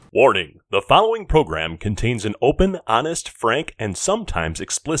Warning, the following program contains an open, honest, frank, and sometimes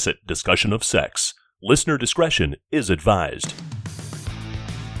explicit discussion of sex. Listener discretion is advised.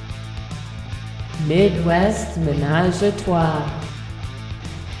 Midwest Ménage à Trois.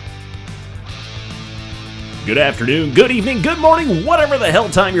 Good afternoon, good evening, good morning, whatever the hell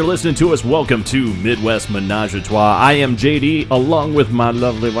time you're listening to us. Welcome to Midwest Ménage à Trois. I am JD, along with my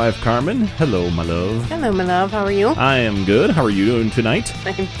lovely wife, Carmen. Hello, my love. Hello, my love. How are you? I am good. How are you doing tonight?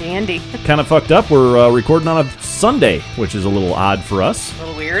 I'm dandy. Kind of fucked up. We're recording on a Sunday, which is a little odd for us. A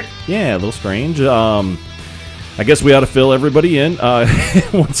little weird. Yeah, a little strange. I guess we ought to fill everybody in.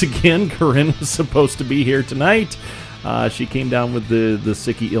 Once again, Corinne was supposed to be here tonight. She came down with the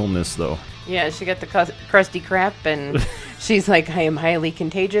sicky illness, though. Yeah, she got the crusty crap, and she's like, I am highly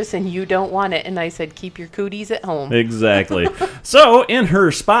contagious, and you don't want it. And I said, keep your cooties at home. Exactly. So, in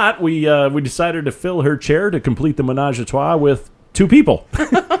her spot, we decided to fill her chair to complete the menage a trois with two people.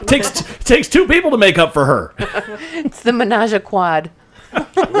 takes two people to make up for her. It's the menage a quad.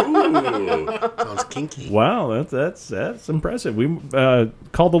 Ooh, sounds kinky. Wow, that's impressive. We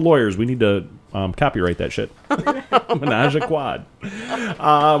call the lawyers. We need to copyright that shit. Menage a quad.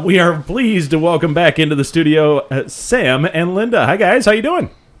 We are pleased to welcome back into the studio Sam and Linda. Hi guys, how you doing?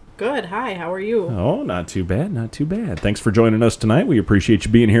 Good. Hi, how are you? Oh, not too bad, not too bad. Thanks for joining us tonight. We appreciate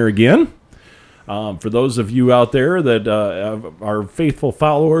you being here again. For those of you out there that are faithful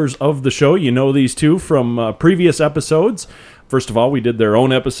followers of the show, you know these two from previous episodes. First of all, we did their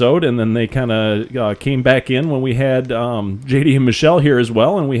own episode, and then they kind of came back in when we had JD and Michelle here as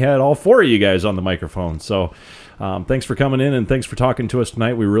well, and we had all four of you guys on the microphone. So thanks for coming in, and thanks for talking to us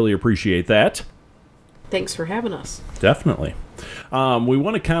tonight. We really appreciate that. Thanks for having us. Definitely. We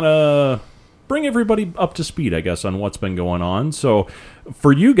want to kind of bring everybody up to speed, I guess, on what's been going on. So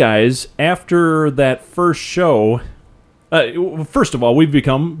for you guys, after that first show... first of all, we've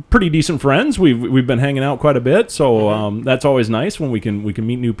become pretty decent friends. We've been hanging out quite a bit, so that's always nice when we can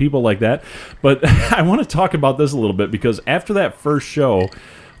meet new people like that. But I want to talk about this a little bit because after that first show,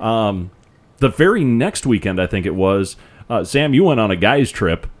 the very next weekend, I think it was, Sam, you went on a guys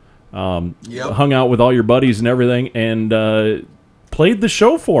trip, hung out with all your buddies and everything, and played the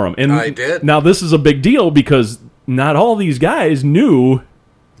show for them. And I did. Now this is a big deal because not all these guys knew.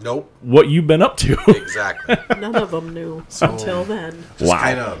 Nope. What you've been up to. Exactly. None of them knew until then. Just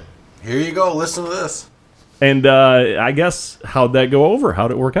kind of, here you go, listen to this. And I guess, how'd that go over? How'd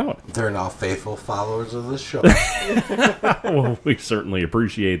it work out? They're now faithful followers of this show. Well, we certainly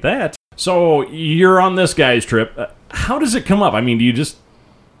appreciate that. So, you're on this guy's trip. How does it come up? I mean, do you just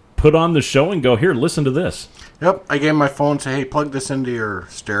put on the show and go, here, listen to this? Yep, I gave my phone and say, hey, plug this into your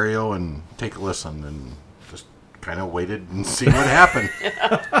stereo and take a listen. And just kind of waited and see what happened.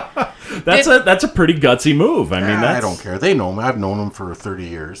 That's a pretty gutsy move. I mean, I don't care. They know me. I've known them for 30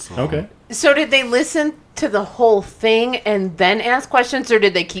 years. So. Okay. So did they listen to the whole thing and then ask questions, or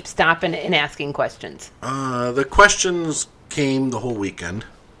did they keep stopping and asking questions? The questions came the whole weekend.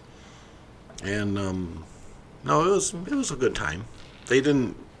 And, no, it was a good time. They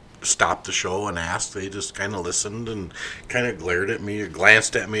didn't stop the show and ask. They just kind of listened and kind of glared at me or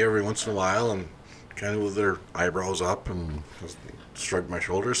glanced at me every once in a while and kind of with their eyebrows up and just shrugged my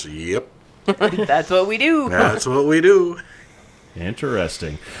shoulders. So, yep. That's what we do. That's what we do.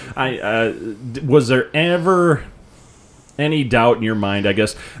 Interesting. Was there ever any doubt in your mind, I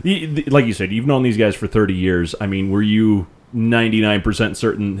guess? Like you said, you've known these guys for 30 years. I mean, were you 99%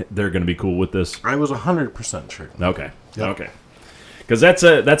 certain they're going to be cool with this? I was 100% sure. Okay. Yep. Okay. Because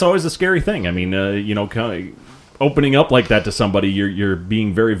that's always a scary thing. I mean, kind of opening up like that to somebody, you're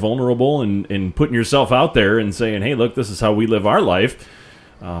being very vulnerable and putting yourself out there and saying, hey, look, this is how we live our life.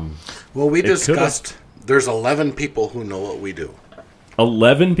 Well, we discussed there's 11 people who know what we do.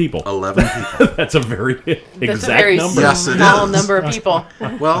 11 people. 11 people. That's a very exact That's a very number. Yes, it small is. number of people.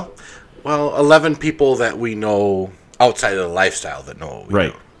 Well, 11 people that we know outside of the lifestyle that know what we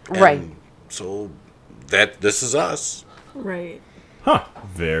Right. do. Right. And so this is us. Right. Huh.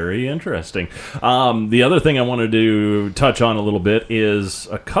 Very interesting. The other thing I wanted to touch on a little bit is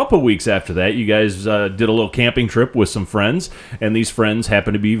a couple weeks after that, you guys did a little camping trip with some friends, and these friends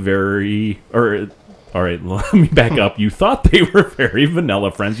happen to be all right, let me back up. You thought they were very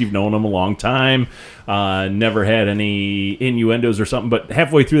vanilla friends. You've known them a long time, never had any innuendos or something, but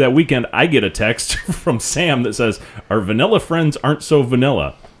halfway through that weekend, I get a text from Sam that says, our vanilla friends aren't so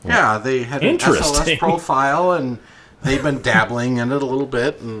vanilla. Yeah, they had an Interesting. SLS profile, and they've been dabbling in it a little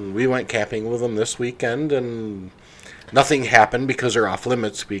bit, and we went camping with them this weekend, and nothing happened because they're off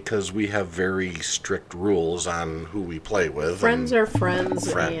limits because we have very strict rules on who we play with. Friends are friends.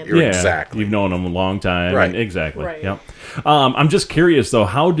 And You're exactly. You've known them a long time. Right. And exactly. Right. Yep. I'm just curious though.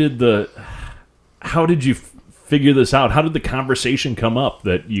 How did you figure this out? How did the conversation come up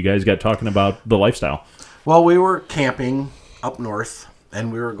that you guys got talking about the lifestyle? Well, we were camping up north,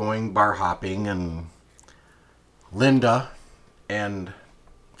 and we were going bar hopping, and Linda and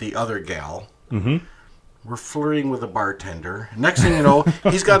the other gal were flirting with a bartender. Next thing you know,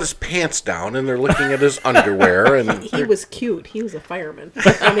 he's got his pants down, and they're looking at his underwear. And he was cute. He was a fireman.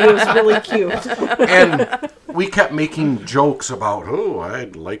 I mean, he was really cute. and we kept making jokes about, oh,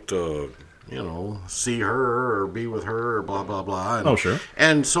 I'd like to, see her or be with her or blah, blah, blah. And, Oh, sure.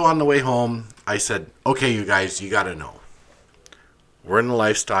 And so on the way home, I said, okay, you guys, you got to know. We're in the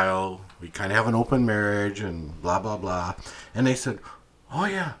lifestyle. We kind of have an open marriage and blah, blah, blah. And they said, oh,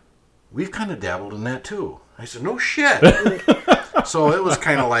 yeah, we've kind of dabbled in that too. I said, no shit. So it was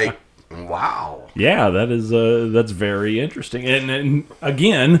kind of like, wow. Yeah, that's very interesting. And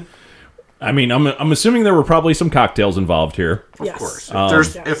again, I mean, I'm assuming there were probably some cocktails involved here. Of Yes. course.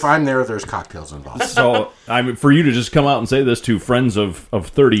 If I'm there, there's cocktails involved. So, I mean, for you to just come out and say this to friends of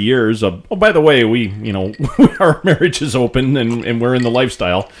 30 years, oh, by the way, our marriage is open and we're in the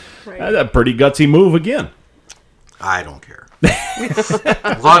lifestyle. Right. That's a pretty gutsy move again. I don't care.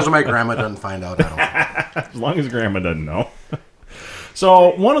 As long as my grandma doesn't find out, I don't care. As long as Grandma doesn't know.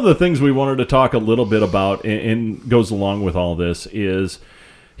 So, one of the things we wanted to talk a little bit about and goes along with all this is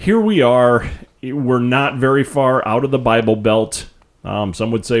here we are. We're not very far out of the Bible Belt.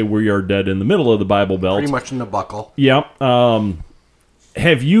 Some would say we are dead in the middle of the Bible Belt. Pretty much in the buckle. Yep.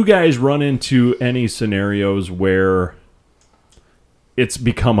 Have you guys run into any scenarios where it's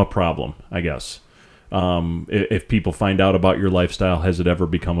become a problem, I guess? If people find out about your lifestyle, has it ever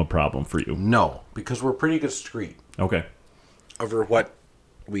become a problem for you? No, because we're pretty discreet Okay. over what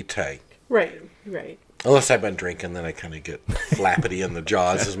we take. Right. Unless I've been drinking, then I kind of get flappity in the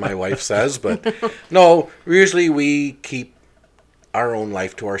jaws, as my wife says. But no, usually we keep our own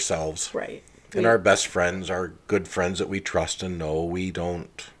life to ourselves. Right. And our best friends, our good friends that we trust and know, we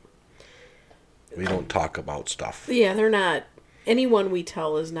don't talk about stuff. Yeah, they're not. Anyone we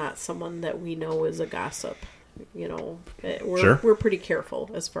tell is not someone that we know is a gossip. We're pretty careful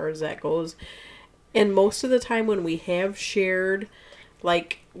as far as that goes. And most of the time when we have shared,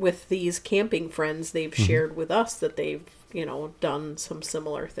 like with these camping friends, they've shared with us that they've, done some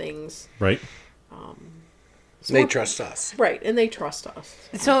similar things. Right. So They trust us. Right, and they trust us.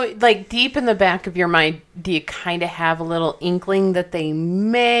 So, like, deep in the back of your mind, do you kind of have a little inkling that they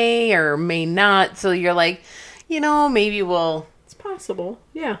may or may not? So you're like, maybe we'll... It's possible,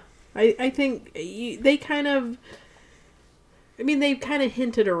 yeah. I think they kind of... I mean, they've kind of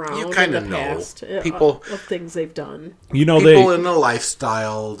hinted around You in kinda the know. past People- of things they've done. People in the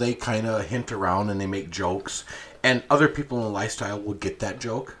lifestyle, they kind of hint around and they make jokes. And other people in the lifestyle will get that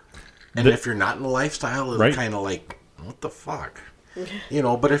joke. And if you're not in the lifestyle, it's Right. kind of like, what the fuck?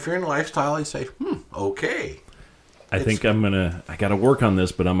 But if you're in the lifestyle, you say, okay. I think I got to work on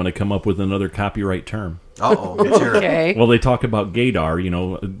this, but I'm going to come up with another copyright term. Uh-oh. Let's hear it. Okay. Well, they talk about gaydar,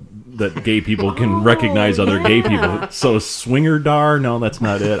 that gay people can recognize other gay people. So swingerdar, no, that's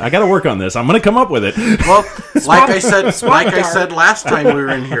not it. I got to work on this. I'm going to come up with it. Well, like I said last time we were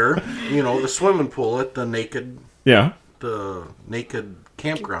in here, the swimming pool at the naked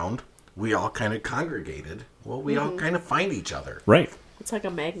campground, we all kind of congregated. Well, we all kind of find each other. Right. It's like a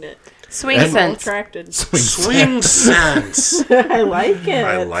magnet. Swing And- sense. Attracted. Swing sense. I like it.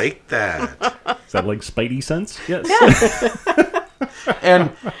 I like that. Is that like Spidey sense? Yes.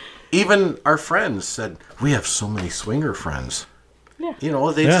 And even our friends said, we have so many swinger friends. Yeah.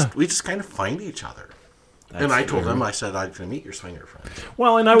 Yeah. We just kind of find each other. And I told them, I said, I'd meet your swinger friends.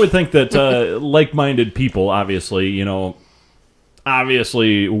 Well, and I would think that like-minded people, obviously,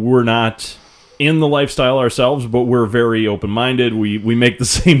 we're not in the lifestyle ourselves, but we're very open-minded. We make the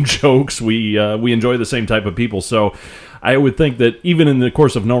same jokes. We enjoy the same type of people. So I would think that even in the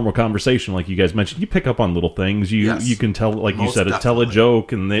course of normal conversation, like you guys mentioned, you pick up on little things. You can tell, like you Most said, tell a definitely.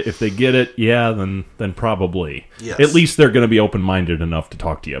 joke, and if they get it, then probably. Yes. At least they're going to be open-minded enough to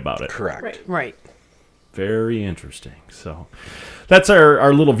talk to you about it. Correct. Right. Right. Very interesting. So that's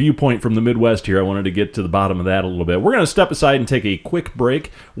our little viewpoint from the Midwest here. I wanted to get to the bottom of that a little bit. We're going to step aside and take a quick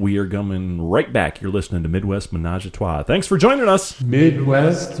break. We are coming right back. You're listening to Midwest Menage a Trois. Thanks for joining us.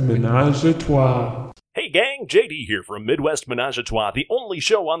 Midwest Menage a Trois. Hey gang, JD here from Midwest Menage a Trois, the only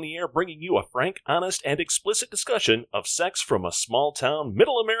show on the air bringing you a frank, honest, and explicit discussion of sex from a small-town,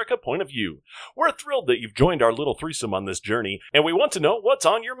 middle America point of view. We're thrilled that you've joined our little threesome on this journey, and we want to know what's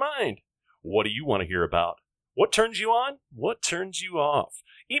on your mind. What do you want to hear about? What turns you on? What turns you off?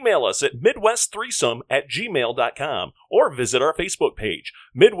 Email us at midwestthreesome@gmail.com or visit our Facebook page,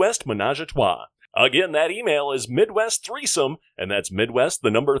 Midwest Menage a Trois. Again, that email is midwestthreesome, and that's Midwest, the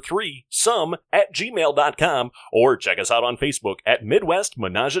number 3, some@gmail.com, or check us out on Facebook at Midwest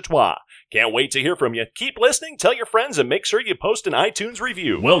Menage a Trois. Can't wait to hear from you. Keep listening, tell your friends, and make sure you post an iTunes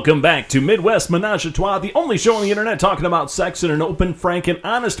review. Welcome back to Midwest Menage a Trois, the only show on the internet talking about sex in an open, frank, and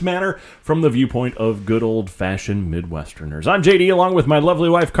honest manner from the viewpoint of good old-fashioned Midwesterners. I'm JD, along with my lovely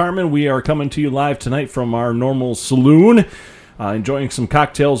wife, Carmen. We are coming to you live tonight from our normal saloon. Enjoying some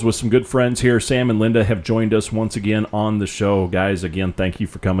cocktails with some good friends here. Sam and Linda have joined us once again on the show. Guys, again, thank you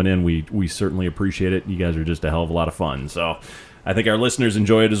for coming in. We certainly appreciate it. You guys are just a hell of a lot of fun. So I think our listeners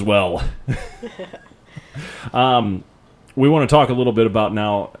enjoy it as well. We want to talk a little bit about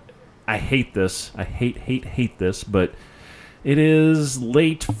now. I hate this. I hate this, but it is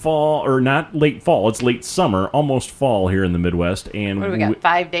late fall, or not late fall. It's late summer, almost fall here in the Midwest. And what do we got,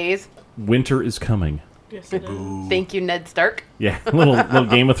 5 days? Winter is coming. Yes, it is. Thank you, Ned Stark. Yeah, little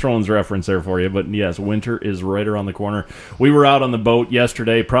Game of Thrones reference there for you. But yes, winter is right around the corner. We were out on the boat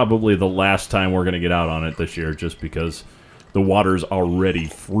yesterday, probably the last time we're going to get out on it this year, just because the water's already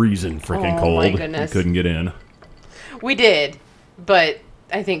freezing freaking cold. My goodness. We couldn't get in. We did, but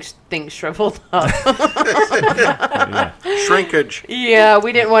I think things shriveled up. Yeah. Shrinkage. Yeah,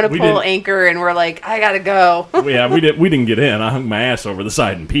 we didn't want to We pull didn't- anchor, and we're like, I gotta go. Yeah, we didn't get in. I hung my ass over the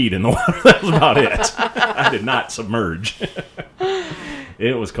side and peed in the water. That was about it. I did not submerge.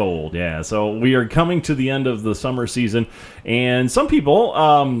 It was cold, yeah. So we are coming to the end of the summer season, and some people,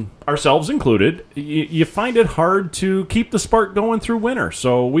 ourselves included, you find it hard to keep the spark going through winter.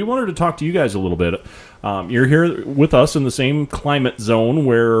 So we wanted to talk to you guys a little bit. You're here with us in the same climate zone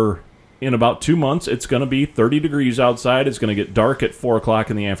where in about 2 months it's going to be 30 degrees outside. It's going to get dark at 4 o'clock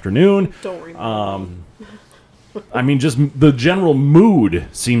in the afternoon. Don't remember. I mean, just the general mood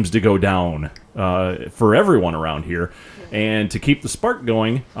seems to go down for everyone around here. And to keep the spark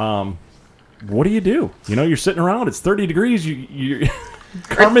going, what do? You know, you're sitting around, it's 30 degrees, you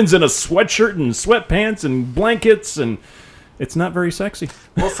Carmen's in a sweatshirt and sweatpants and blankets, and it's not very sexy.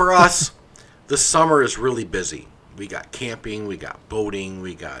 Well, for us, the summer is really busy. We got camping, we got boating,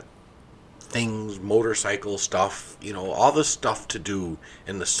 we got things, motorcycle stuff, you know, all this stuff to do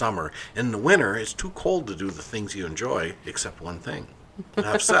in the summer. In the winter, it's too cold to do the things you enjoy, except one thing, to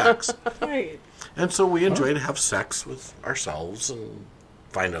have sex. Right. And so we enjoy to have sex with ourselves and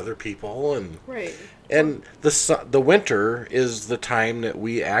find other people. And Right. and the winter is the time that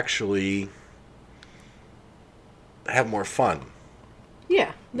we actually have more fun.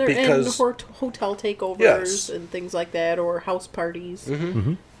 Yeah. They're Because- in hotel takeovers Yes. and things like that, or house parties.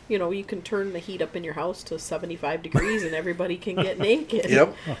 Mm-hmm. You know, you can turn the heat up in your house to 75 degrees and everybody can get naked.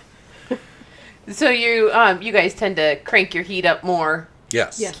 Yep. So you guys tend to crank your heat up more,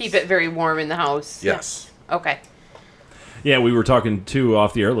 Yes. Yes. keep it very warm in the house. Yes. Okay. Yeah, we were talking, too,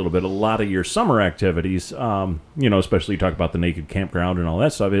 off the air a little bit. A lot of your summer activities, you know, especially you talk about the naked campground and all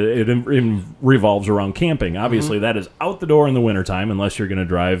that stuff, it revolves around camping. Obviously, that is out the door in the wintertime, unless you're going to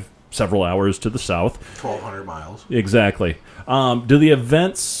drive several hours to the south. 1,200 miles. Exactly. Do the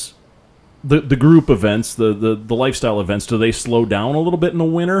events, the group events, the lifestyle events, do they slow down a little bit in the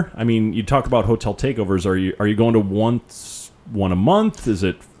winter? I mean, you talk about hotel takeovers. Are you going to one a month? Is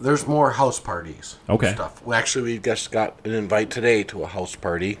it? There's more house parties. and Okay. Stuff. Well, actually, we just got an invite today to a house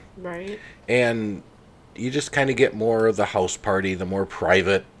party, Right. and you just kind of get more of the house party, the more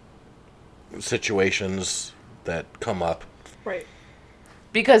private situations that come up. Right.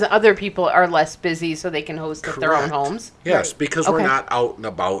 Because other people are less busy, so they can host at their own Correct. homes. Yes, Right. because we're Okay. not out and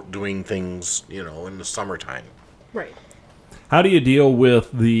about doing things, you know, in the summertime. Right. How do you deal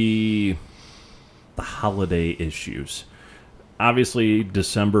with the holiday issues? Obviously,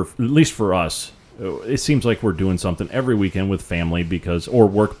 December, at least for us, it seems like we're doing something every weekend with family or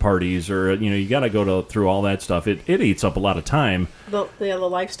work parties, or you got to go through all that stuff. It eats up a lot of time. The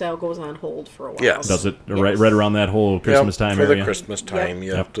lifestyle goes on hold for a while. Yes. Does it? Yes. Right around that whole Christmas Yep, time for area. the Christmas time, you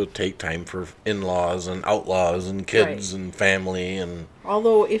Yep. have to take time for in-laws and outlaws and kids Right. and family and.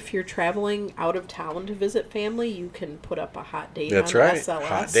 Although if you're traveling out of town to visit family, you can put up a hot date That's on right. SLS.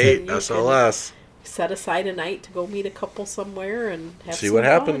 Hot date, and you SLS. can set aside a night to go meet a couple somewhere and have See some what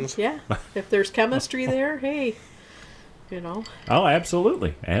fun. happens. Yeah. If there's chemistry there, hey, you know. Oh,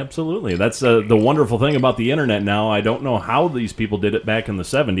 absolutely. Absolutely. That's the wonderful thing about the internet now. I don't know how these people did it back in the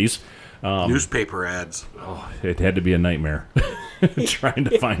 70s. Newspaper ads. It had to be a nightmare trying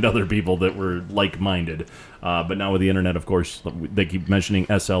to find other people that were like-minded. But now with the internet, of course, they keep mentioning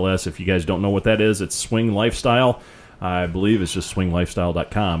SLS. If you guys don't know what that is, it's Swing Lifestyle. I believe it's just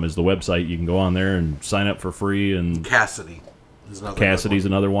swinglifestyle.com is the website. You can go on there and sign up for free. And Cassidy is another Cassidy's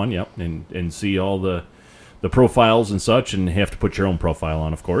one. another one, yep. And see all the profiles and such, and you have to put your own profile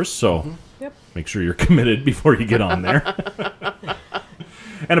on, of course. So Yep. make sure you're committed before you get on there.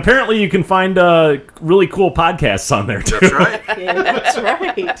 And apparently you can find really cool podcasts on there, too. That's right. Yeah, that's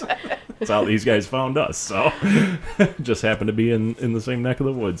right. That's how these guys found us. So just happened to be in the same neck of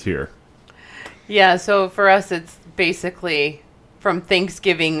the woods here. Yeah, so for us, it's basically from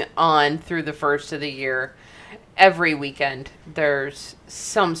Thanksgiving on through the first of the year. Every weekend, there's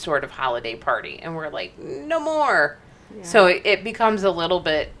some sort of holiday party, and we're like, no more. Yeah. So it becomes a little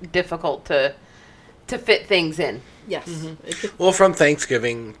bit difficult to fit things in. Yes. Well, from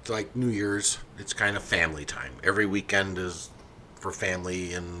Thanksgiving to like New Year's, it's kind of family time. Every weekend is for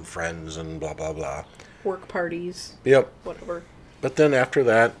family and friends and blah, blah, blah. Work parties, Yep. whatever. But then after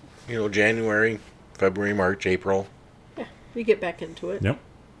that, January, February, March, April. Yeah, we get back into it. Yep.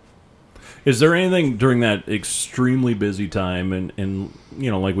 Is there anything during that extremely busy time, and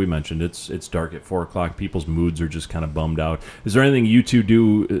like we mentioned, it's dark at 4 o'clock, people's moods are just kind of bummed out. Is there anything you two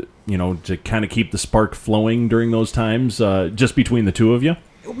do, to kind of keep the spark flowing during those times, just between the two of you?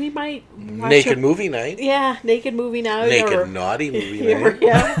 We might watch Naked movie night. Yeah, naked movie night. Naked naughty movie night.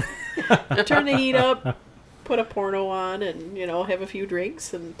 Yeah. Turn the heat up, put a porno on, and, have a few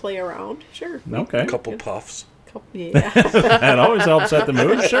drinks and play around. Sure. Okay. A couple puffs. Yeah. That always helps set the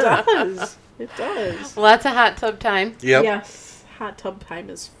mood, sure. It does. It does. Lots of hot tub time. Yep. Yes. Hot tub time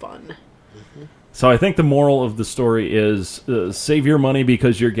is fun. So I think the moral of the story is save your money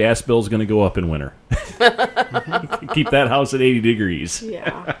because your gas bill is going to go up in winter. Keep that house at 80 degrees.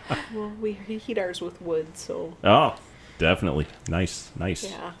 Yeah. Well, we heat ours with wood, so. Oh, definitely. Nice.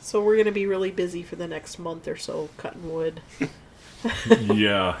 Yeah. So we're going to be really busy for the next month or so cutting wood.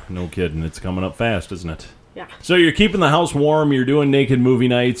 Yeah, no kidding. It's coming up fast, isn't it? Yeah. So you're keeping the house warm, you're doing naked movie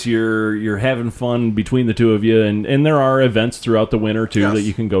nights, you're having fun between the two of you, and there are events throughout the winter, too, Yes. that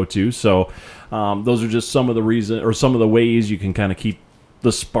you can go to. So those are just some of the ways you can kind of keep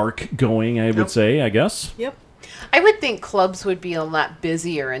the spark going, I would say, I guess. Yep. I would think clubs would be a lot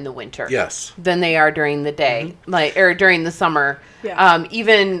busier in the winter. Yes. Than they are during the day, or during the summer. Yeah.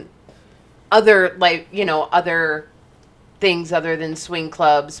 Even other, other things other than swing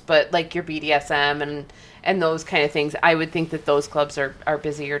clubs, but like your BDSM and those kind of things. I would think that those clubs are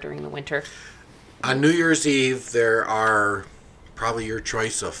busier during the winter. On New Year's Eve, there are probably your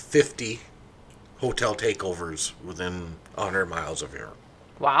choice of 50 hotel takeovers within 100 miles of here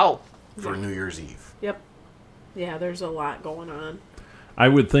Wow. for New Year's Eve. Yep. Yeah, there's a lot going on. I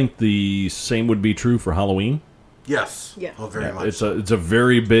would think the same would be true for Halloween. Yes. Yeah. Oh, very much. It's a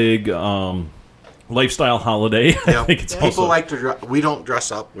very big lifestyle holiday. I Yep. think it's People also like to we don't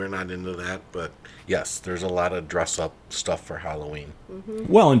dress up. We're not into that, but yes, there's a lot of dress up stuff for Halloween.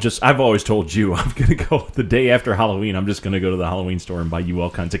 well, and just I've always told you I'm gonna go the day after Halloween. I'm just gonna go to the Halloween store and buy you all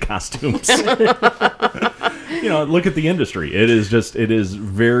kinds of costumes. Look at the industry. It is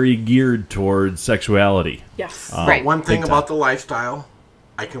very geared towards sexuality. Yes. Right. One thing Big about time. the lifestyle,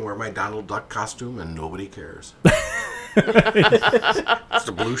 I can wear my Donald Duck costume and nobody cares. It's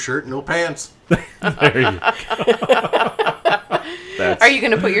a blue shirt, no pants. There you go. Are you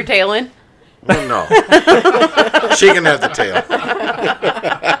going to put your tail in? Well, no. She can have the tail.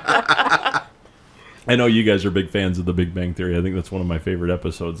 I know you guys are big fans of The Big Bang Theory. I think that's one of my favorite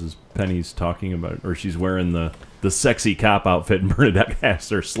episodes is Penny's talking about, or she's wearing the sexy cop outfit, and Bernadette asks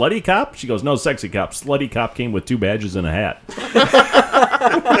her, slutty cop? She goes, no, sexy cop. Slutty cop came with 2 badges and a hat.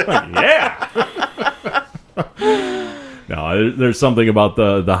 Yeah! No, there's something about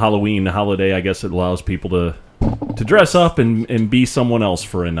the Halloween holiday. I guess it allows people to dress up and be someone else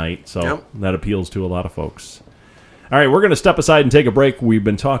for a night. So Yep. that appeals to a lot of folks. All right, we're going to step aside and take a break. We've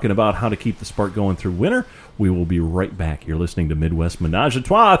been talking about how to keep the spark going through winter. We will be right back. You're listening to Midwest Menage a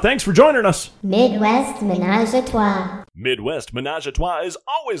Trois. Thanks for joining us. Midwest Menage a Trois. Midwest Menage a Trois is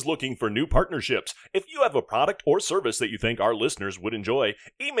always looking for new partnerships. If you have a product or service that you think our listeners would enjoy,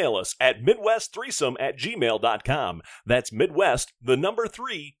 email us at midwest3some@gmail.com. That's Midwest, the number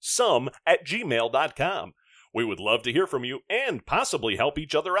 3, some@gmail.com. We would love to hear from you and possibly help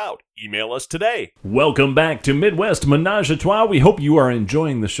each other out. Email us today. Welcome back to Midwest Menage a Trois. We hope you are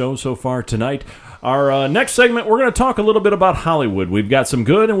enjoying the show so far tonight. Our next segment, we're going to talk a little bit about Hollywood. We've got some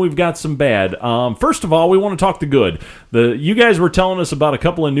good and we've got some bad. First of all, we want to talk the good. You guys were telling us about a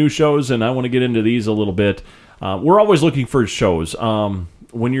couple of new shows, and I want to get into these a little bit. We're always looking for shows.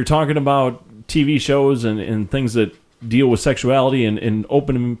 When you're talking about TV shows and things that deal with sexuality and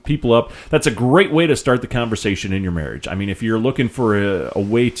opening people up, that's a great way to start the conversation in your marriage. I mean, if you're looking for a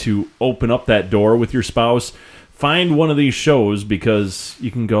way to open up that door with your spouse, find one of these shows because you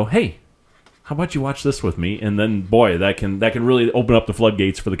can go, hey, how about you watch this with me? And then, boy, that can really open up the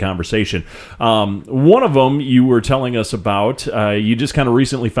floodgates for the conversation. One of them you were telling us about, you just kind of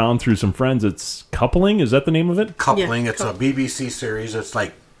recently found through some friends. It's Coupling. Is that the name of it? Coupling. It's a BBC series. It's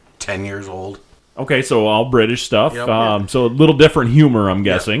like 10 years old. Okay, so all British stuff. Yep. So a little different humor, I'm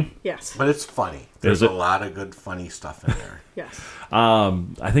guessing. Yes. But it's funny. There's a lot of good, funny stuff in there. Yes.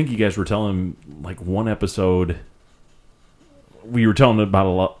 I think you guys were telling like one episode. We were telling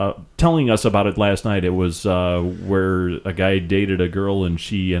us about it last night. It was where a guy dated a girl and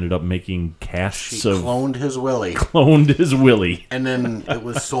she ended up making casts She of cloned his willy. cloned his willy. And then it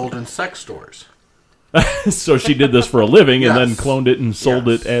was sold in sex stores. So she did this for a living and then Yes. cloned it and sold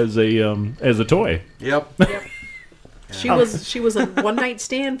it as a toy. Yep. She was a one night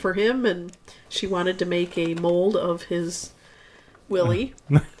stand for him, and she wanted to make a mold of his willy,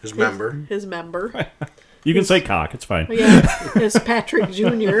 His member. his member. You can say cock. It's fine. Yeah, his Patrick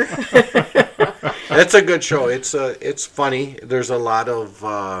Jr. It's a good show. It's funny. There's a lot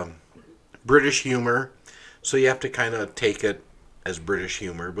of British humor, so you have to kind of take it as British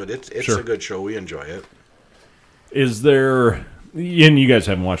humor. But it's Sure. a good show. We enjoy it. Is there? And you guys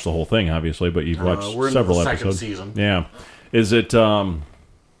haven't watched the whole thing, obviously, but you've watched We're in several the second episodes. season. Yeah. Is it? I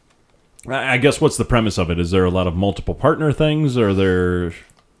guess what's the premise of it? Is there a lot of multiple partner things? Or are there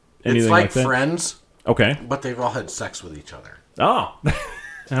anything It's like that? Friends, Okay. but they've all had sex with each other. Oh.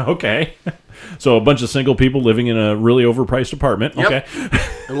 Okay. So a bunch of single people living in a really overpriced apartment. Yep. Okay.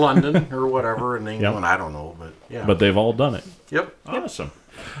 In London or whatever, in England, I don't know, but yeah. But they've all done it. Yep. Awesome.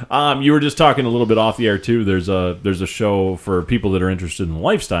 You were just talking a little bit off the air too. There's a show for people that are interested in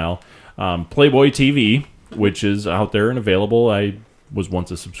lifestyle, Playboy TV, which is out there and available. I was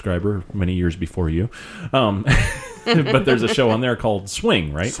once a subscriber many years before you, but there's a show on there called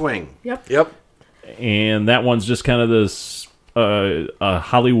Swing, right? Swing. Yep. And that one's just kind of this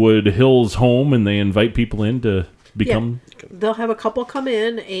Hollywood Hills home, and they invite people in to become. They'll have a couple come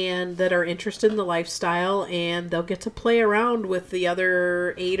in and that are interested in the lifestyle, and they'll get to play around with the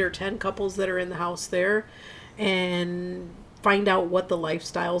other 8 or 10 couples that are in the house there and find out what the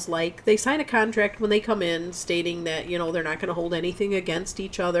lifestyle's like. They sign a contract when they come in stating that, they're not going to hold anything against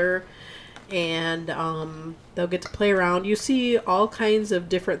each other, and they'll get to play around. You see all kinds of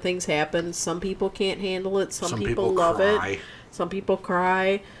different things happen. Some people can't handle it. Some people love cry. it. Some people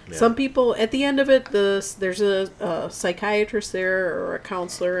cry. Yeah. Some people, at the end of it, there's a psychiatrist there or a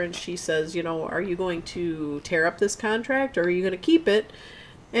counselor, and she says, are you going to tear up this contract or are you going to keep it?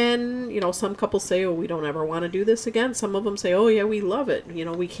 And, some couples say, oh, we don't ever want to do this again. Some of them say, oh, yeah, we love it.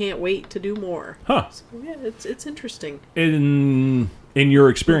 We can't wait to do more. Huh. So, yeah, it's interesting. In your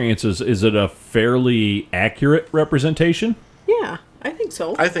experiences, is it a fairly accurate representation? Yeah, I think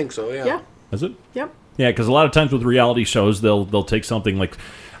so. I think so, yeah. Yeah. Is it? Yep. Yeah, because a lot of times with reality shows, they'll take something like,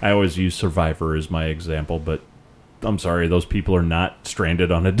 I always use Survivor as my example, but I'm sorry, those people are not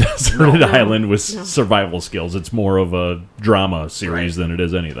stranded on a deserted island with survival skills. It's more of a drama series than it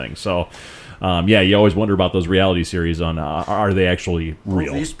is anything. So, you always wonder about those reality series on are they actually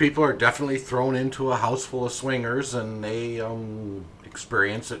real? Well, these people are definitely thrown into a house full of swingers, and they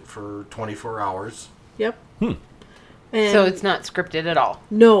experience it for 24 hours. Yep. And So it's not scripted at all.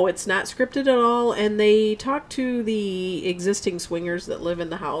 no, it's not scripted at all. And they talk to the existing swingers that live in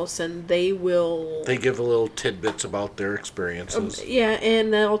the house, and they will. They give a little tidbits about their experiences. Yeah,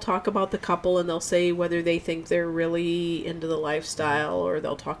 and they'll talk about the couple, and they'll say whether they think they're really into the lifestyle, or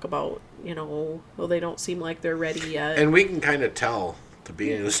they'll talk about, they don't seem like they're ready yet. And we can kind of tell at the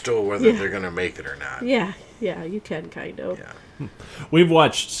beginning of the show whether they're going to make it or not. Yeah, you can kind of. Yeah. We've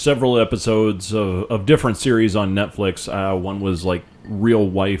watched several episodes of different series on Netflix. One was like Real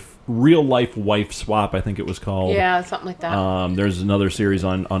Life Wife Swap, I think it was called. Yeah, something like that. There's another series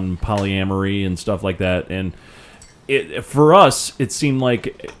on polyamory and stuff like that. And for us, it seemed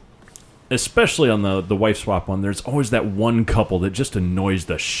like, especially on the wife swap one, there's always that one couple that just annoys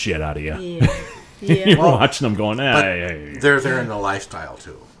the shit out of you. Yeah. You're Yeah. watching them going, But hey. they're in the lifestyle,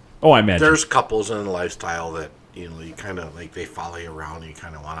 too. Oh, I imagine. There's couples in the lifestyle that, you kind of, like, they follow you around, and you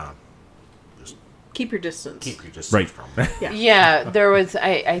kind of want to just Keep your distance. keep your distance Right. from them. Yeah. Yeah, there was,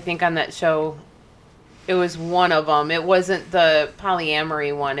 I think on that show, it was one of them. It wasn't the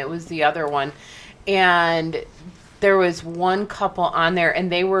polyamory one. It was the other one. And there was one couple on there,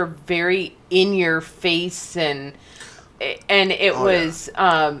 and they were very in your face, and it was,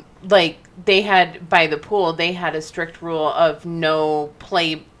 like, they had, by the pool, they had a strict rule of no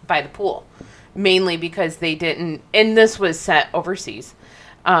play by the pool. Mainly because they didn't, and this was set overseas,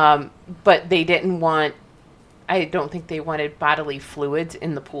 but they didn't want, I don't think they wanted bodily fluids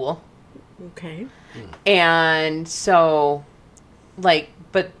in the pool. Okay. And so, like,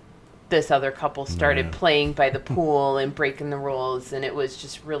 but this other couple started playing by the pool and breaking the rules, and it was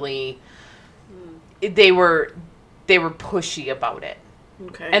just really, they were pushy about it.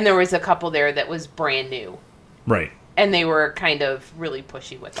 Okay. And there was a couple there that was brand new. Right. And they were kind of really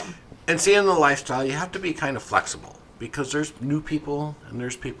pushy with them. And see, in the lifestyle, you have to be kind of flexible because there's new people and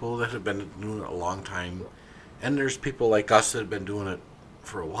there's people that have been doing it a long time, and there's people like us that have been doing it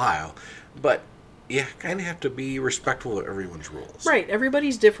for a while. But you kind of have to be respectful of everyone's rules. Right.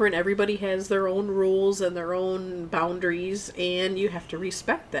 Everybody's different. Everybody has their own rules and their own boundaries, and you have to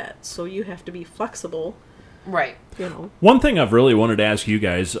respect that. So you have to be flexible. Right. You know. One thing I've really wanted to ask you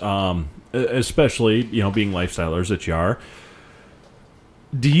guys, especially, being lifestylers that you are,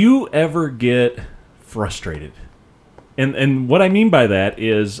 do you ever get frustrated? And what I mean by that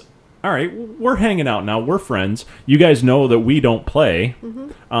is, all right, we're hanging out now. We're friends. You guys know that we don't play.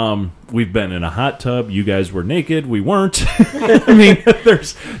 Mm-hmm. We've been in a hot tub. You guys were naked. We weren't. I mean,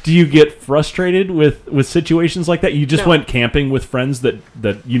 do you get frustrated with situations like that? You just went camping with friends that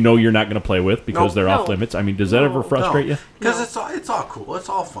you're not going to play with because they're off limits. I mean, does that ever frustrate you? Because it's all cool. It's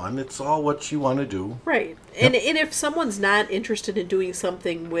all fun. It's all what you want to do. Right. And if someone's not interested in doing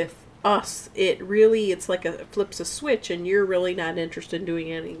something with us, it's like flips a switch, and you're really not interested in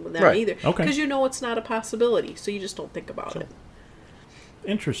doing anything with them either. Okay. Because it's not a possibility, so you just don't think about it.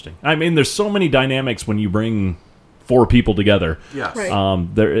 Interesting. I mean, there's so many dynamics when you bring 4 people together. Yes.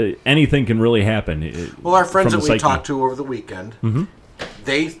 Right. Anything can really happen. Well, our friends that we psyche. talked to over the weekend,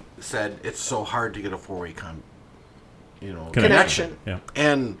 they said it's so hard to get a 4-way connection. Yeah.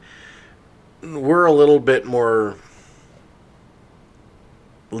 And we're a little bit more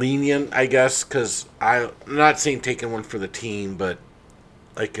lenient, I guess, because I'm not saying taking one for the team, but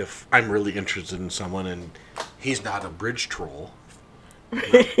like if I'm really interested in someone and he's not a bridge troll,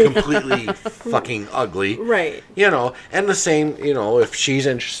 completely fucking ugly, right? And the same, if she's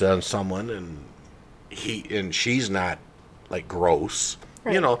interested in someone and she's not like gross,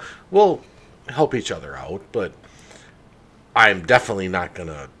 right. We'll help each other out, but I'm definitely not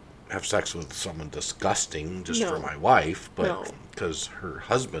gonna have sex with someone disgusting just for my wife, but because her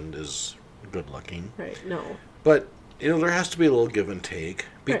husband is good looking. Right, no. But, there has to be a little give and take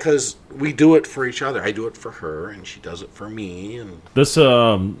because we do it for each other. I do it for her and she does it for me. And this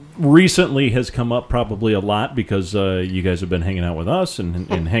recently has come up probably a lot because you guys have been hanging out with us and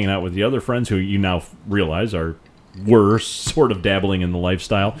hanging out with the other friends who you now realize were sort of dabbling in the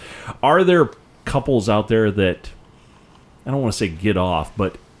lifestyle. Are there couples out there that, I don't want to say get off,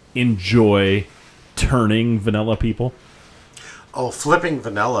 but enjoy turning vanilla people? Oh, flipping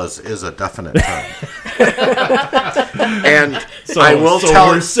vanillas is a definite term. And so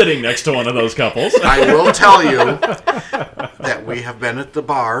we're sitting next to one of those couples. I will tell you that we have been at the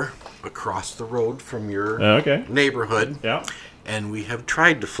bar across the road from your neighborhood. Yeah. And we have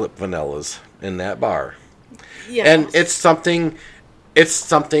tried to flip vanillas in that bar. Yes. And it's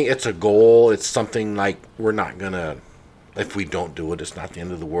a goal. It's something like we're not going to, if we don't do it, it's not the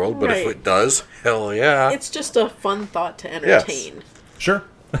end of the world. But if it does, hell yeah. It's just a fun thought to entertain. Yes. Sure.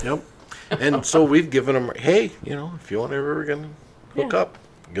 Yep. And so we've given them, hey, if you want ever going to hook up,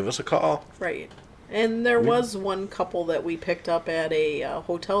 give us a call. Right. And there was one couple that we picked up at a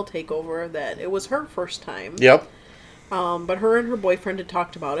hotel takeover that it was her first time. Yep. But her and her boyfriend had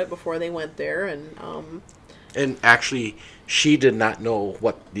talked about it before they went there. And actually, she did not know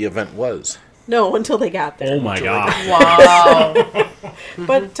what the event was. No, until they got there. Oh my God. Wow.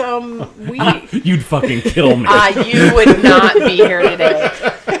 But you'd fucking kill me. You would not be here today.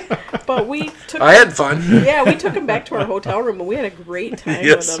 But I had fun. Yeah, we took him back to our hotel room and we had a great time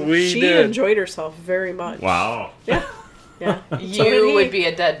yes, with him. We she did. enjoyed herself very much. Wow. Yeah. Yeah. You would be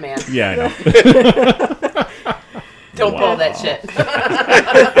a dead man. Yeah, I know. Don't pull that shit.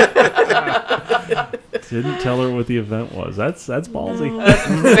 Didn't tell her what the event was. That's ballsy. That's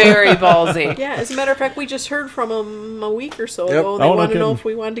very ballsy. Yeah, as a matter of fact, we just heard from them a week or so Yep. ago. They wanted to know if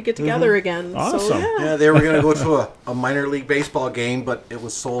we wanted to get together again. Awesome. So, Yeah, they were going to go to a minor league baseball game, but it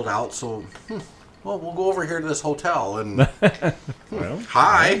was sold out. So, we'll go over here to this hotel and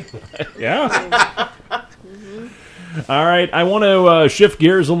hi. Yeah. All right, I want to shift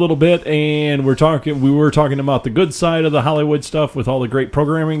gears a little bit, and we were talking about the good side of the Hollywood stuff with all the great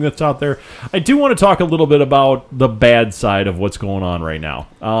programming that's out there. I do want to talk a little bit about the bad side of what's going on right now.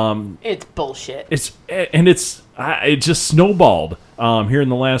 It's bullshit. It just snowballed here in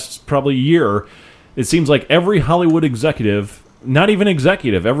the last probably year. It seems like every Hollywood executive, not even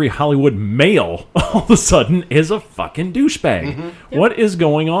executive, every Hollywood male all of a sudden is a fucking douchebag. Mm-hmm. Yep. What is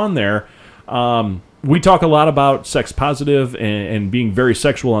going on there? we talk a lot about sex positive and being very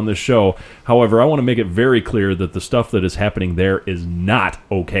sexual on this show. However, I want to make it very clear that the stuff that is happening there is not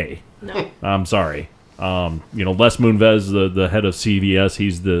okay. No. I'm sorry. Les Moonves, the head of CVS,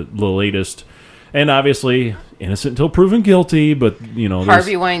 he's the latest, and obviously innocent until proven guilty. But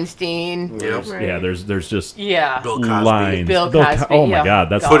Harvey Weinstein. Yep. Right. yeah, there's just Bill Cosby. lines. Bill Cosby. Oh my yeah. God,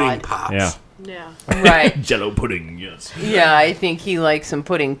 that's Pudding pops. yeah. Yeah. Right. Jello pudding. Yes. Yeah, I think he likes some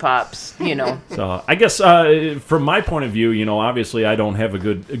pudding pops. So I guess from my point of view, obviously I don't have a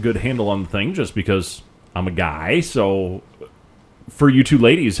good handle on the thing just because I'm a guy. So for you two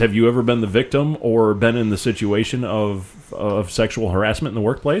ladies, have you ever been the victim or been in the situation of sexual harassment in the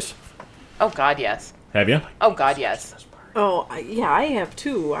workplace? Oh God, yes. Have you? Oh God, yes. Oh, yeah, I have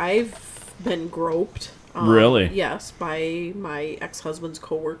too. I've been groped. Really? Yes, by my ex-husband's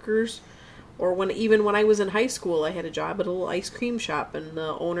coworkers. Or when I was in high school, I had a job at a little ice cream shop, and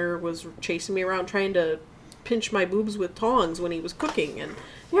the owner was chasing me around trying to pinch my boobs with tongs when he was cooking, and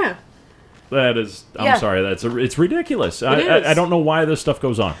yeah. That is, I'm Yeah. sorry, it's ridiculous. It is. I don't know why this stuff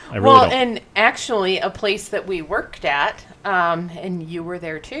goes on. I really Well, don't. and actually, a place that we worked at, and you were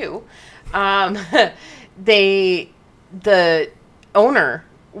there too. The owner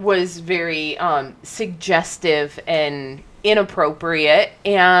was very suggestive and inappropriate,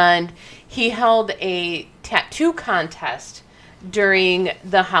 and he held a tattoo contest during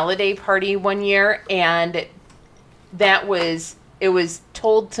the holiday party one year, and it was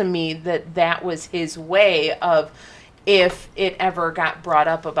told to me that was his way of, if it ever got brought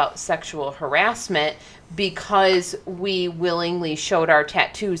up about sexual harassment, because we willingly showed our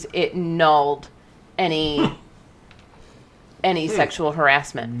tattoos, it nulled any sexual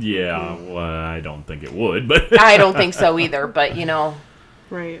harassment. Yeah, well, I don't think it would, but I don't think so either, but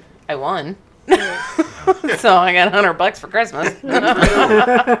Right. I won. So I got $100 for Christmas.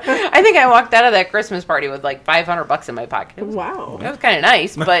 I think I walked out of that Christmas party with like $500 in my pocket. It was Wow. kind of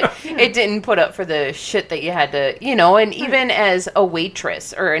nice, but it didn't put up for the shit that you had to, and even as a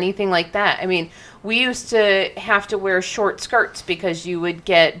waitress or anything like that. I mean, we used to have to wear short skirts because you would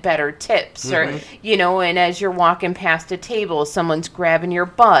get better tips, or, and as you're walking past a table, someone's grabbing your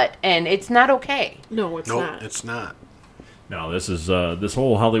butt, and it's not okay. No, it's Nope, not. it's not. no, this is this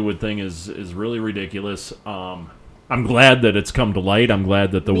whole Hollywood thing is really ridiculous. I'm glad that it's come to light. I'm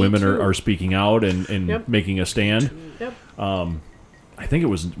glad that the Me women too. are speaking out and Yep. making a stand. Yep. I think it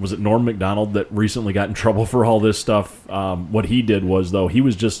was it Norm Macdonald that recently got in trouble for all this stuff. What he did was, though, he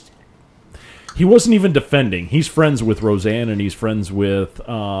wasn't even defending. He's friends with Roseanne and he's friends with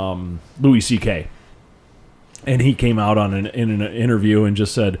Louis C.K. And he came out in an interview and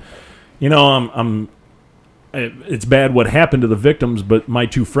just said, it's bad what happened to the victims, but my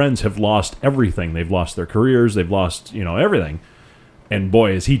two friends have lost everything. They've lost their careers. They've lost, everything. And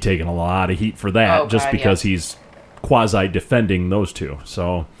boy, is he taking a lot of heat for that, Oh, just God, because he's quasi-defending those two.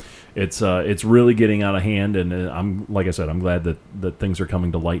 So it's really getting out of hand, and I'm glad that things are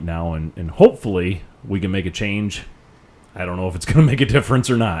coming to light now, and hopefully we can make a change. I don't know if it's going to make a difference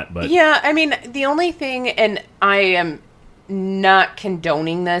or not, but Yeah, I mean, the only thing, and I am not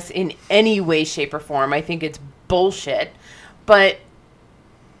condoning this in any way, shape, or form. I think it's bullshit. But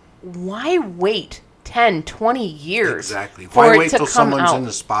why wait 10, 20 years Exactly. for Why it wait to till come someone's out? in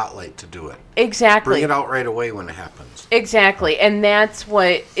the spotlight to do it? Exactly. Bring it out right away when it happens. Exactly. And that's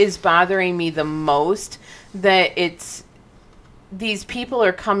what is bothering me the most, that these people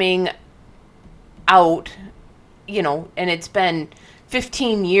are coming out, and it's been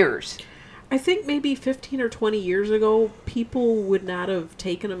 15 years. I think maybe 15 or 20 years ago, people would not have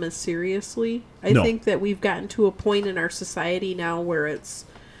taken them as seriously. I No. think that we've gotten to a point in our society now where it's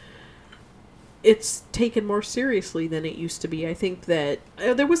taken more seriously than it used to be. I think that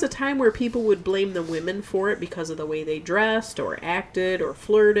there was a time where people would blame the women for it because of the way they dressed or acted or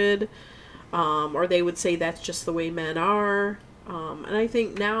flirted, or they would say that's just the way men are. And I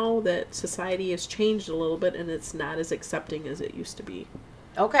think now that society has changed a little bit and it's not as accepting as it used to be.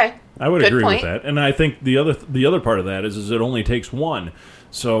 Okay. I would Good agree point. with that, and I think the other part of that is it only takes one.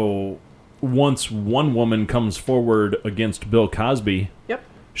 So once one woman comes forward against Bill Cosby, Yep.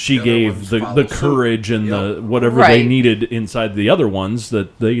 she The other gave ones the follow courage and suit. the whatever they Right. needed inside the other ones,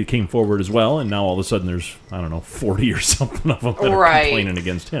 that they came forward as well, and now all of a sudden there's 40 or something of them that are Right. complaining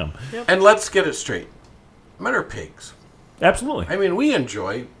against him. And let's get it straight. Men are pigs. Absolutely. I mean, we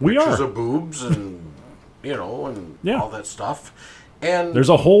enjoy We pictures are. of boobs and, and Yeah. all that stuff. And There's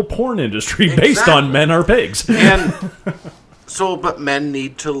a whole porn industry based Exactly. on men are pigs. and but men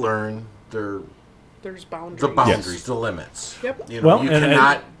need to learn There's boundaries. the boundaries, the limits. Yep. You know, Well, you and-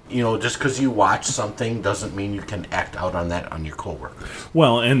 cannot just because you watch something doesn't mean you can act out on that on your coworkers.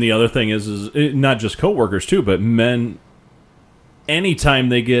 Well, and the other thing is not just coworkers too, but men. Anytime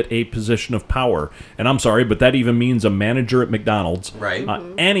they get a position of power, and I'm sorry, but that even means a manager at McDonald's. Right.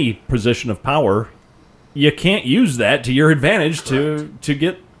 Any position of power, you can't use that to your advantage to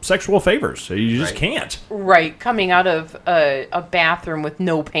get sexual favors. You just can't. Right. Coming out of a bathroom with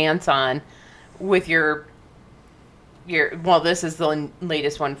no pants on, with your this is the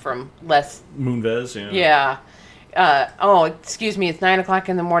latest one from Les Moonves. Yeah. Excuse me, it's 9 o'clock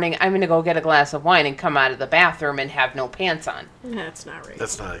in the morning. I'm going to go get a glass of wine and come out of the bathroom and have no pants on. That's not right.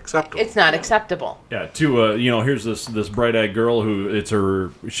 That's not acceptable. It's not acceptable. Yeah, here's this bright-eyed girl who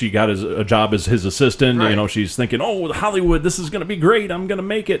she got a job as his assistant. Right. She's thinking, oh, Hollywood, this is going to be great. I'm going to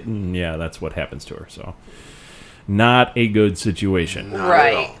make it. And yeah, that's what happens to her. So not a good situation. Not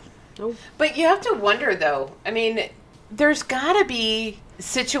Right. at all. Nope. But you have to wonder, though. I mean, there's got to be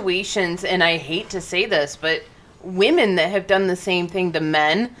situations, and I hate to say this, but women that have done the same thing to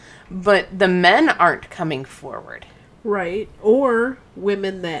men, but the men aren't coming forward. Right. Or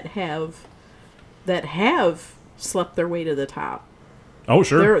women that have slept their way to the top. Oh,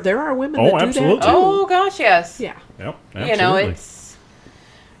 sure. There are women Oh, that do absolutely. that too. Oh, gosh, yes. Yeah. Yep, absolutely.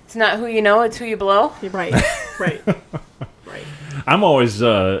 It's not who you know, it's who you blow. Right. Right. Right. I'm always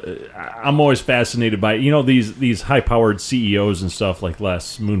fascinated by these high-powered CEOs and stuff like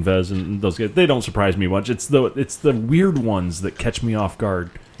Les Moonves and those guys. They don't surprise me much. It's the weird ones that catch me off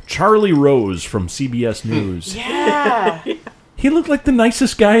guard. Charlie Rose from CBS News. Yeah. He looked like the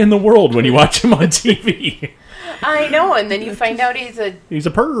nicest guy in the world when you watch him on TV. I know, and then you find out he's a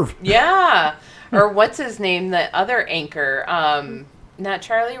perv. Yeah. Or what's his name? The other anchor. Not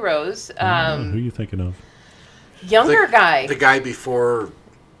Charlie Rose. Who are you thinking of? Younger guy. The guy before.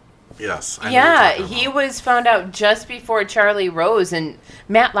 Yes. I know Yeah, what you're talking he about. was found out just before Charlie Rose, and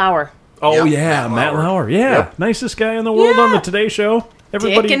Matt Lauer. Oh, Yep, yeah, Matt Lauer. Yeah, Yep. nicest guy in the world on the Today Show.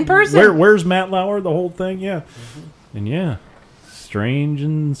 Everybody, Dick in person. Where's Matt Lauer? The whole thing, yeah. And yeah, strange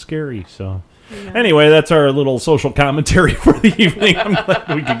and scary. So, anyway, that's our little social commentary for the evening. I'm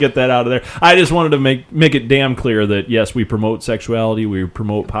glad we could get that out of there. I just wanted to make it damn clear that yes, we promote sexuality, we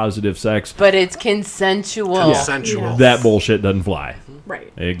promote positive sex. But it's consensual. Consensual. Yeah. That bullshit doesn't fly.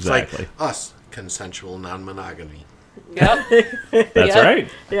 Right. It's like Exactly. us, consensual non-monogamy. Yep. That's Yeah. right.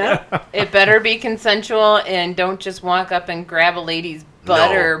 Yeah. It better be consensual, and don't just walk up and grab a lady's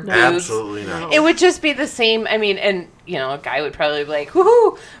butt or boobs. Absolutely not. It would just be the same. I mean, and a guy would probably be like,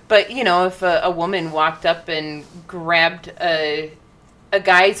 "Woohoo!" But if a woman walked up and grabbed a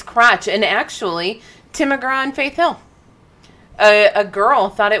guy's crotch, and actually, Tim McGraw and Faith Hill, a girl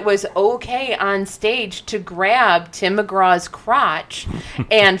thought it was okay on stage to grab Tim McGraw's crotch,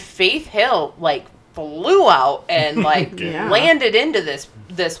 and Faith Hill flew out and Yeah. landed into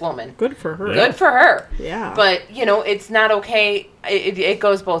this woman. Good for her. Good for her. Yeah. But, it's not okay. It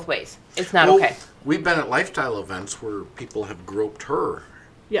goes both ways. It's not Well, okay. We've been at lifestyle events where people have groped her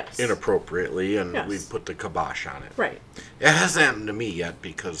Yes. inappropriately, and Yes. we put the kibosh on it. Right. It hasn't happened to me yet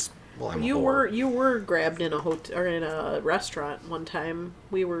because, well, I'm a whore. You were grabbed in a hotel or in a restaurant one time.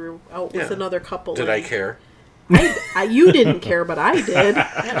 We were out with Yeah. another couple. Did and I care? you didn't care, but I did.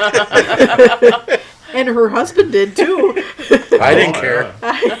 And her husband did too. I didn't care.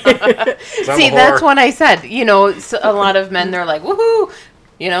 'Cause I'm See, a that's whore. what I said. A lot of men, they're like, woohoo,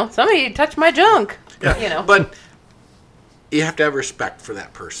 somebody touched my junk. But you have to have respect for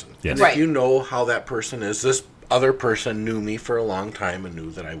that person. Yes. And Right. if you know how that person is, this other person knew me for a long time and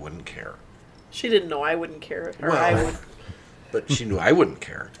knew that I wouldn't care. She didn't know I wouldn't care. Or Well, I would. But she knew I wouldn't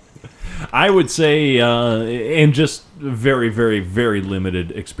care. I would say, and just very, very, very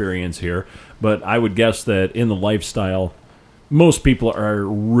limited experience here, but I would guess that in the lifestyle, most people are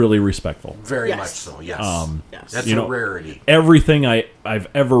really respectful. Very Yes. much so, yes. Yes. That's You a know, rarity. Everything I've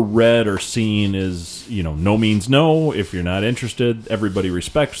ever read or seen is, no means no. If you're not interested, everybody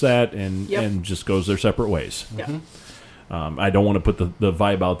respects that and, Yep. and just goes their separate ways. Yeah. I don't want to put the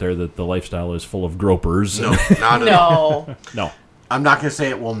vibe out there that the lifestyle is full of gropers. No, not at all. No. No. I'm not going to say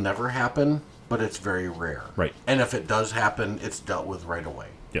it will never happen, but it's very rare. Right. And if it does happen, it's dealt with right away.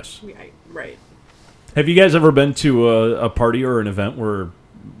 Yes. Right. Have you guys ever been to a party or an event where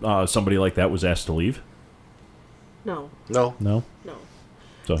somebody like that was asked to leave? No. No. No. No.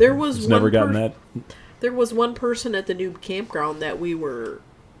 So There was it's never one gotten per- that. There was one person at the new campground that we were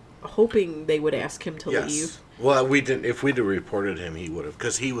hoping they would ask him to Yes. leave. Well, we didn't. If we'd have reported him, he would have,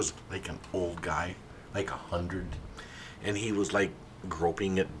 because he was like an old guy, like 100, and he was like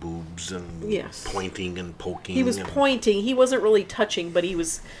groping at boobs and Yes. pointing and poking. He was and, pointing. He wasn't really touching, but he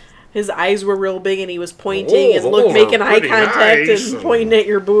was his eyes were real big, and he was pointing and making eye contact and pointing at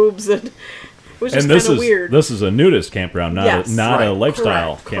your boobs, and it was just kind of weird. This is a nudist campground, not a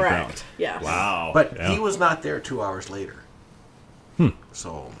lifestyle campground. Correct. Yes. Wow. But he was not there 2 hours later.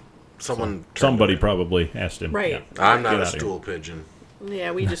 So somebody probably asked him. Right. Yeah, I'm not a stool pigeon.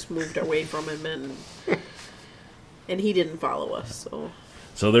 Yeah, we just moved away from him, and he didn't follow us.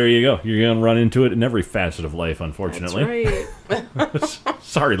 So there you go. You're going to run into it in every facet of life, unfortunately. That's right.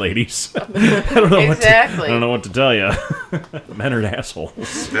 Sorry, ladies. I don't know exactly. I don't know what to tell you. Men are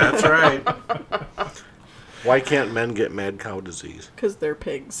assholes. That's right. Why can't men get mad cow disease? Because they're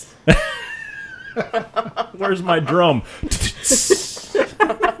pigs. Where's my drum?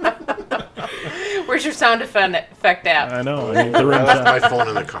 Where's your sound effect app? I know. I need the rim I left shot. my phone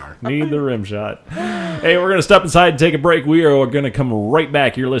in the car. Need the rim shot. Hey, we're going to step inside and take a break. We are going to come right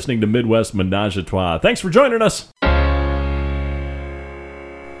back. You're listening to Midwest Menage a Trois. Thanks for joining us.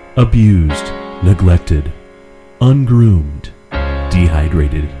 Abused, neglected, ungroomed,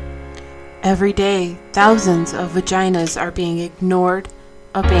 dehydrated. Every day, thousands of vaginas are being ignored,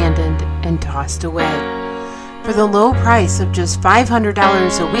 abandoned, and tossed away. For the low price of just $500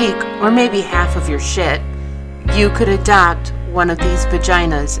 a week, or maybe half of your shit, you could adopt one of these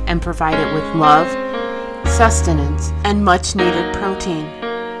vaginas and provide it with love, sustenance, and much-needed protein.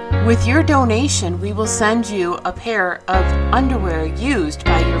 With your donation, we will send you a pair of underwear used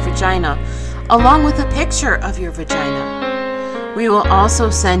by your vagina, along with a picture of your vagina. We will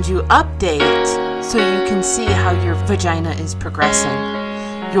also send you updates so you can see how your vagina is progressing.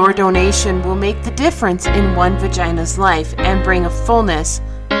 Your donation will make the difference in one vagina's life and bring a fullness,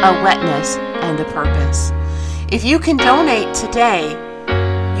 a wetness, and a purpose. If you can donate today,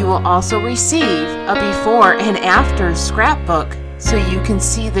 you will also receive a before and after scrapbook so you can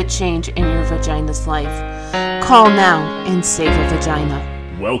see the change in your vagina's life. Call now and save a vagina.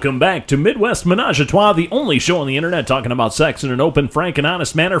 Welcome back to Midwest Menage a Trois, the only show on the internet talking about sex in an open, frank, and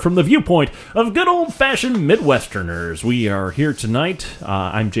honest manner from the viewpoint of good old-fashioned Midwesterners. We are here tonight.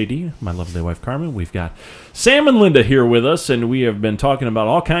 I'm JD, my lovely wife Carmen. We've got Sam and Linda here with us, and we have been talking about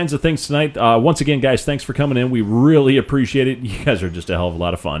all kinds of things tonight. Once again, guys, thanks for coming in. We really appreciate it. You guys are just a hell of a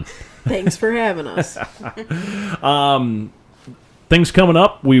lot of fun. Thanks for having us. Things coming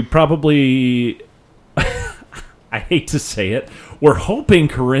up. We probably... I hate to say it. We're hoping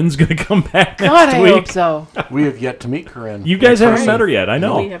Corinne's going to come back next God, week. I hope so. We have yet to meet Corinne. You guys haven't met her yet, I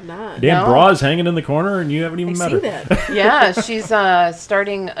know. No, we have not. Damn No. bra's hanging in the corner, and you haven't even met her. That. Yeah, she's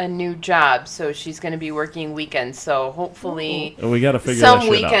starting a new job, so she's going to be working weekends. So hopefully, We got to figure that some shit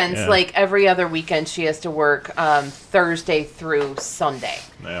weekends, out. Yeah. like every other weekend, she has to work Thursday through Sunday.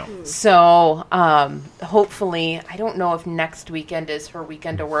 Yeah. So hopefully, I don't know if next weekend is her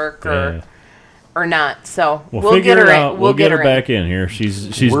weekend to work or not. So We'll get figure her it out. We'll get her in. back in here. She's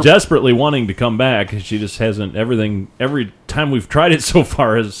desperately wanting to come back. She just hasn't. Every time we've tried it so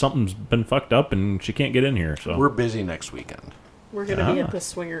far, something's been fucked up, and she can't get in here. So We're busy next weekend. We're going to be at the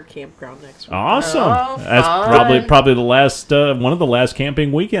Swinger Campground next week. awesome. Oh, That's fun. probably the last one of the last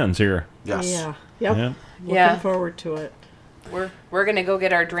camping weekends here. Yes. Yeah. Yep. Yeah. Looking forward to it. We're gonna go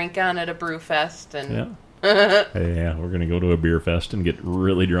get our drink on at a brew fest and Yeah. Yeah, we're gonna go to a beer fest and get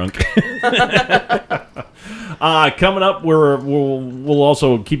really drunk. Coming up, we'll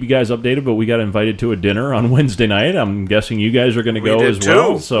also keep you guys updated, but we got invited to a dinner on Wednesday night. I'm guessing you guys are gonna go did as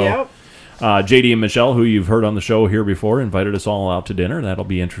well. too. So, Yep. JD and Michelle, who you've heard on the show here before, invited us all out to dinner. That'll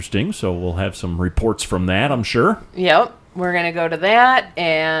be interesting. So we'll have some reports from that, I'm sure. Yep, we're gonna go to that,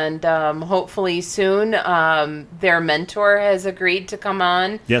 and hopefully soon. Their mentor has agreed to come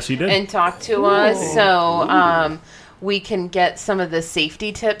on. Yes, he did. And talk to us, so we can get some of the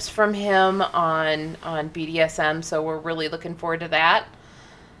safety tips from him on BDSM. So we're really looking forward to that.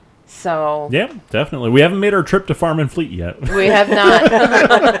 So Yeah, definitely. We haven't made our trip to Farm and Fleet yet. we have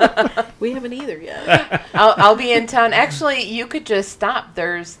not. We haven't either yet. I'll be in town. Actually, you could just stop.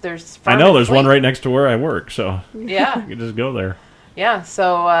 There's. I know there's one right next to where I work, so Yeah. you can just go there. Yeah,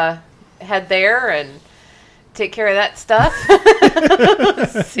 so head there and take care of that stuff.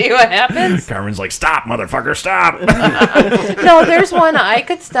 See what happens. Carmen's like, "Stop, motherfucker, stop!" No, there's one I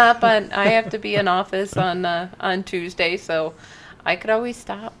could stop on. I have to be in office on Tuesday, so I could always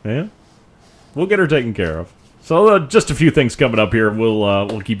stop. Yeah, we'll get her taken care of. So just a few things coming up here.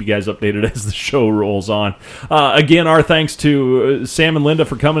 We'll keep you guys updated as the show rolls on. Again, our thanks to Sam and Linda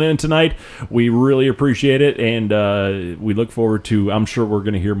for coming in tonight. We really appreciate it, and we look forward to. I'm sure we're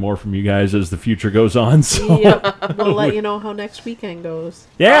going to hear more from you guys as the future goes on. So yep. We'll let you know how next weekend goes.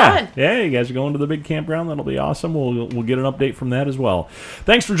 Yeah, yeah. You guys are going to the big campground. That'll be awesome. We'll get an update from that as well.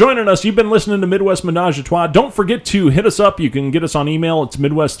 Thanks for joining us. You've been listening to Midwest Menage a Trois. Don't forget to hit us up. You can get us on email. It's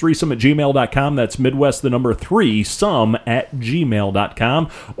midwest3some@gmail.com. That's Midwest, the number 3, some@gmail.com.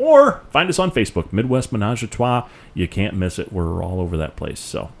 Or find us on Facebook, Midwest Menage a Trois. You can't miss it. We're all over that place.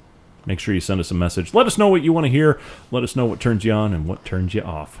 So make sure you send us a message. Let us know what you want to hear. Let us know what turns you on and what turns you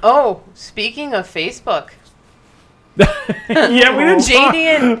off. Oh, speaking of Facebook. Yeah,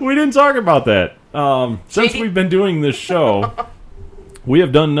 we didn't talk about that. Since we've been doing this show, we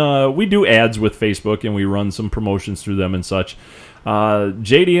have done we do ads with Facebook and we run some promotions through them and such.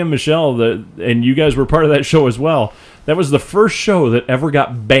 JD and Michelle, and you guys were part of that show as well. That was the first show that ever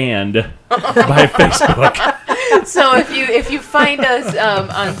got banned by Facebook. So if you find us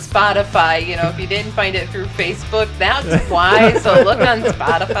on Spotify, if you didn't find it through Facebook, that's why. So look on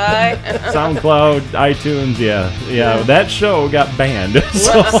Spotify, SoundCloud, iTunes. Yeah. That show got banned.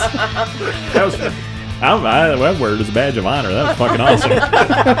 So that was. I wear it as a badge of honor. That was fucking awesome.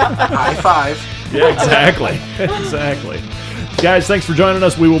 High five. Yeah, exactly. Guys, thanks for joining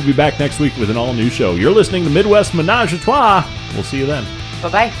us. We will be back next week with an all-new show. You're listening to Midwest Menage a Trois. We'll see you then.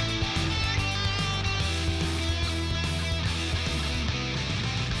 Bye-bye.